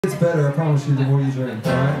It's better, I promise you, the more you drink,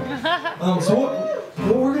 alright? So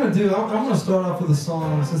what we're going to do, I'm going to start off with a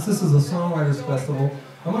song, since this is a Songwriters Festival,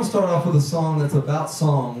 I'm going to start off with a song that's about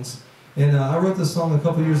songs. And I wrote this song a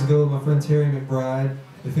couple years ago with my friend Terry McBride.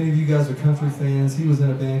 If any of you guys are country fans, he was in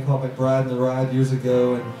a band called McBride and the Ride years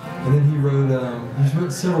ago, and then he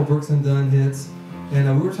wrote several Brooks and Dunn hits.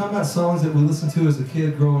 And we were talking about songs that we listened to as a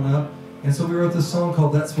kid growing up. And so we wrote this song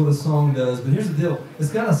called That's What a Song Does. But here's the deal.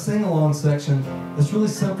 It's got a sing-along section. It's really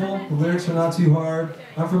simple. The lyrics are not too hard.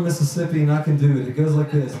 I'm from Mississippi and I can do it. It goes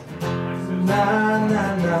like this. Na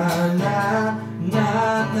na na na na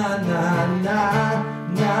na na na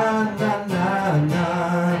na na na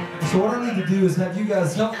na. So what I need to do is have you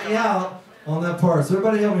guys help me out on that part. So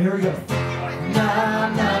everybody help me. Here we go. Na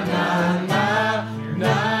na na na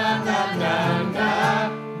na na na na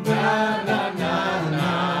na na na na.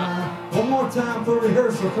 One more time for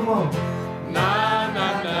rehearsal. Come on. Na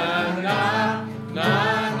na na na na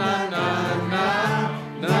na na na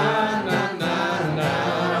na na na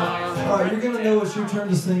na. All right, you're gonna know it's your turn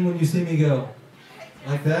to sing when you see me go.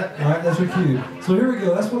 Like that? All right, that's your cue. So here we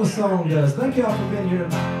go. That's what a song does. Thank y'all for being here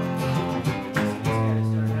tonight.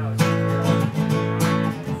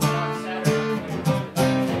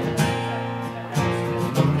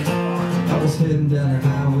 I was heading down the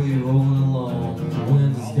highway, rolling along. The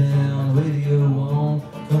wind is down, the radio on.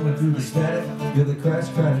 Coming through the static, feel the cracks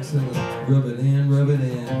and rub it in, rub it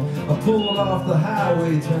in. I pulled off the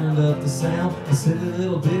highway, turned up the sound. The silly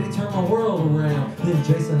little ditty turned my world around. Then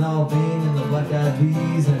Jason Aldean and the Black Eyed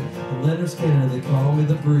Peas and Leonard Skinner, they call me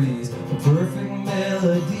the breeze. A perfect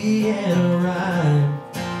melody and a rhyme.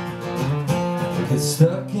 Gets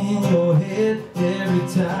stuck in your head every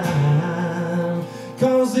time.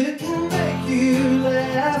 Cause it can make you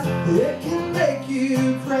laugh, it can make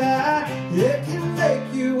you cry, it can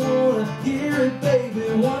make you wanna hear it, baby,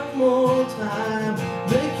 one more time.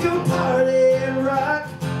 Make your party rock,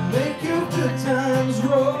 make your good times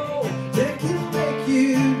roll. It can make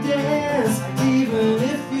you dance, even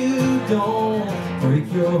if you don't.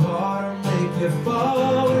 Break your heart and make you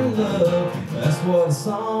fall in love. That's what a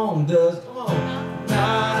song does. Come on.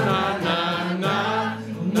 Na na na na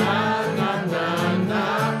na na na na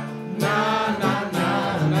na na na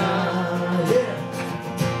na. Yeah.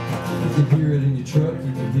 You can hear it in your truck,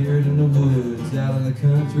 you can hear it in the woods, out in the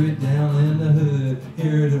country, down in the hood.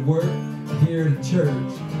 Hear it at work, hear it at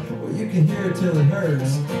church. Well, you can hear it till it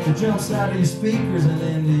hurts. It jumps out of your speakers and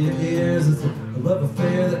into your ears. It's a love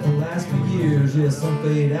affair that can last for years. Yeah, some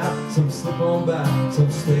fade out, some slip on by, some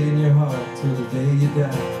stay in your heart till the day you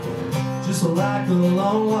die. Just like a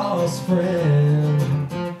long-lost friend.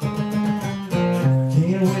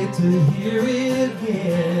 Can't wait to hear it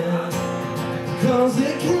again. Cause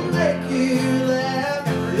it can make you laugh,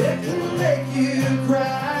 it can make you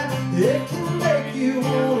cry, it can make you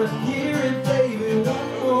wanna hear it, baby, one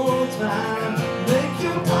more time. Make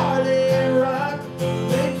your party rock,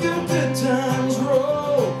 make your good times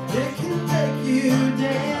roll. It can make you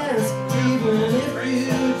dance, even if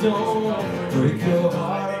you don't. Break your